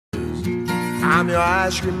I'm your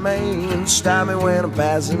ice cream man, stop me when I'm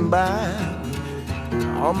passing by.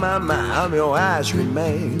 On my mind, I'm your ice cream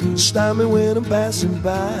man, stop me when I'm passing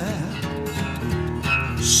by.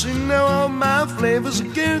 See now all my flavors are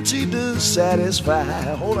guaranteed to satisfy.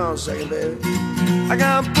 Hold on a second, baby. I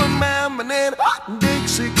gotta put my banana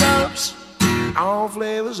Dixie cups, all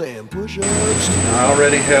flavors and push-ups. I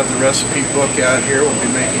already have the recipe book out here. We'll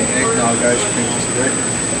be making Egg Nog Ice Cream today.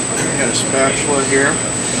 We got a spatula here.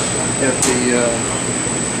 Got the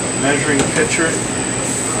measuring pitcher.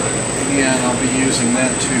 And I'll be using that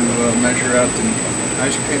to measure out the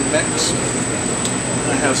ice cream mix.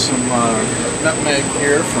 I have some nutmeg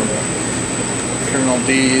here from Colonel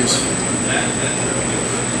D's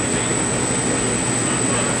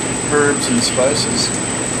Herbs and Spices.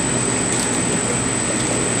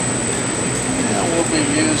 And we'll be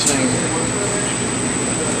using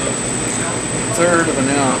 1/3 of an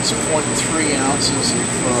ounce, 0.3 ounces of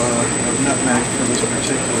nutmeg for this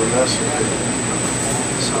particular recipe.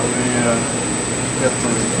 So we got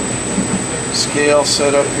the scale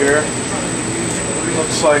set up here.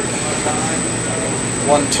 Looks like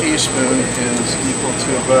 1 teaspoon is equal to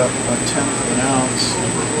about 1/10 of an ounce.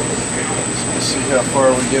 So we'll see how far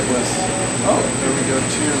we get with, oh, there we go,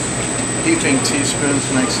 2 heaping teaspoons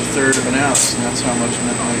makes 1/3 of an ounce, and that's how much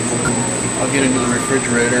nutmeg. I'll get into the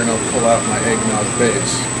refrigerator and I'll pull out my eggnog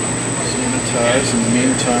base. Sanitize. In the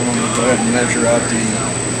meantime, I'm going to go ahead and measure out the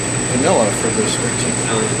vanilla for this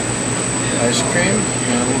particular ice cream,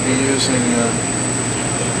 and we'll be using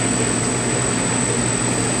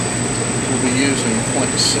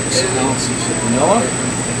 0.6 ounces of vanilla. 1,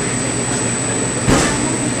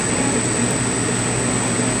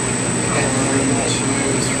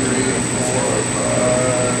 2, 3, 4,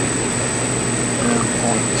 5, and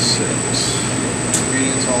 0.6.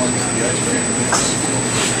 Ingredients all into the ice cream mix,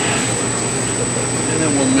 and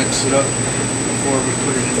then we'll mix it up before we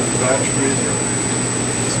put it into the batch freezer.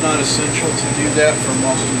 It's not essential to do that for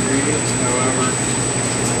most ingredients, however, I'm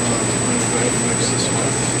going to go ahead and mix this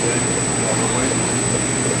one today all the way.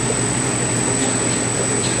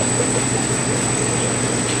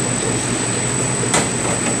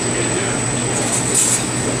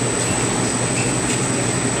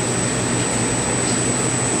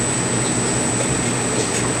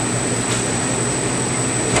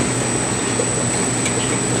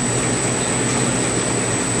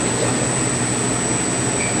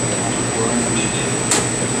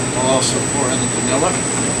 I'll also pour in the vanilla.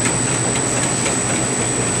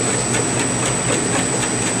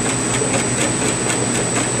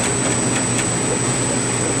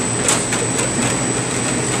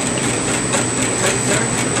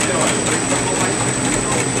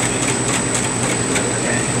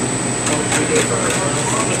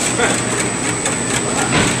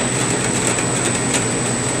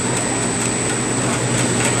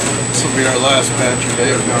 This will be our last batch of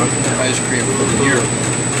Egg Nog ice cream for the year.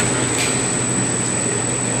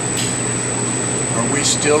 Are we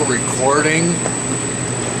still recording?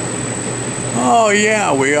 Oh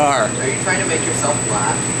yeah, we are. Are you trying to make yourself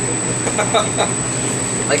laugh?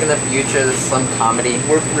 Like in the future, this is some comedy.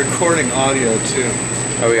 We're recording audio too.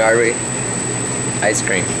 Oh, are we? Ice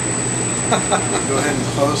cream. Go ahead and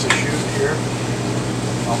close the chute here.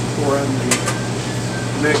 I'll pour in the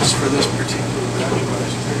mix for this particular batch of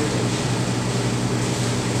ice cream.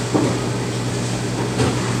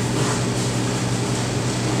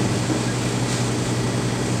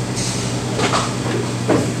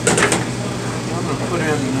 I'm going to put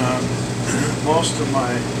in most of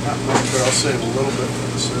my nutmeg, but I'll save a little bit for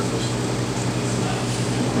the surface.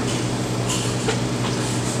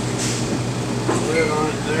 Lid on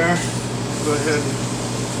it there. Go ahead and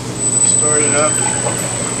start it up.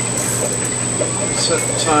 Set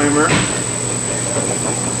the timer.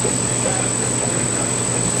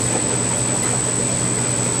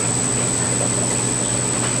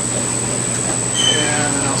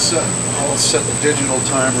 And I'll set the digital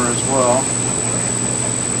timer as well.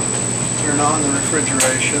 Turn on the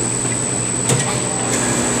refrigeration.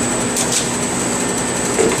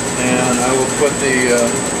 And I will put the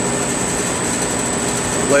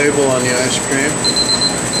label on the ice cream.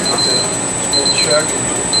 We'll check.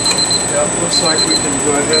 Yeah, it looks like we can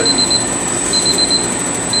go ahead and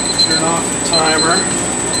turn off the timer.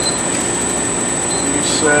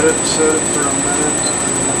 Reset it for a minute,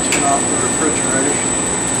 and then turn off the refrigeration.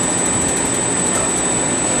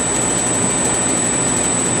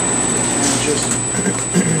 And just,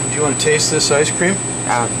 do you want to taste this ice cream?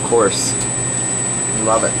 Yeah, of course.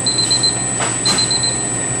 Love it.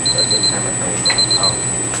 Where's the timer coming from? Oh.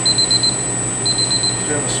 Do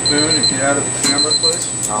you have a spoon if you had it at the camera, please?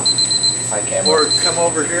 Oh, I can't. Or come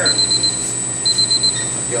over here.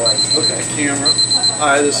 feel like. Look at the camera.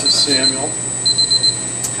 Hi, this is Samuel.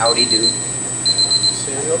 Howdy do.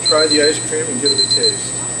 Samuel, try the ice cream and give it a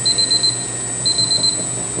taste.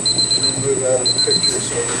 And then move out of the picture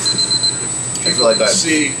so that people really can good.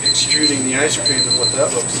 see extruding the ice cream and what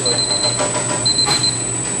that looks like.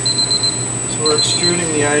 So we're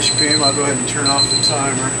extruding the ice cream. I'll go ahead and turn off the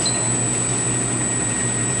timer.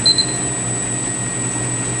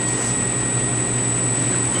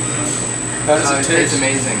 How does it taste? It's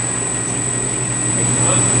amazing.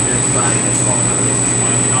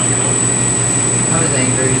 I was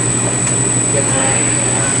angry. Gets angry.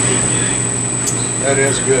 That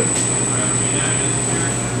is good.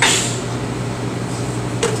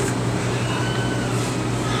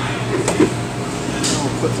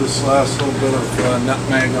 We'll put this last little bit of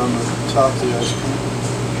nutmeg on the top of the ice cream.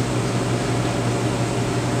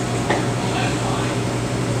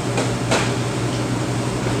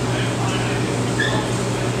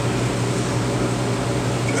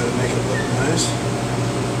 Try to make it look nice.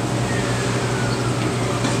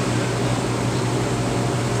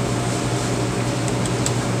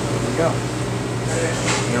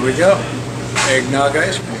 There we go. Egg Nog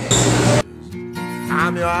Ice Cream.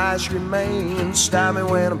 I'm your ice cream man, stop me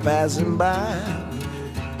when I'm passing by.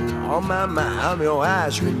 On my mind, I'm your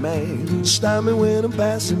ice cream man, stop me when I'm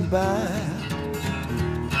passing by.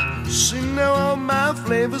 See, now all my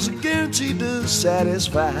flavors are guaranteed to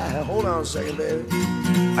satisfy. Hold on a second, baby.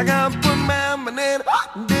 I gotta put my banana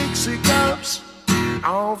in Dixie cups,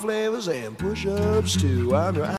 all flavors and push-ups too. I'm your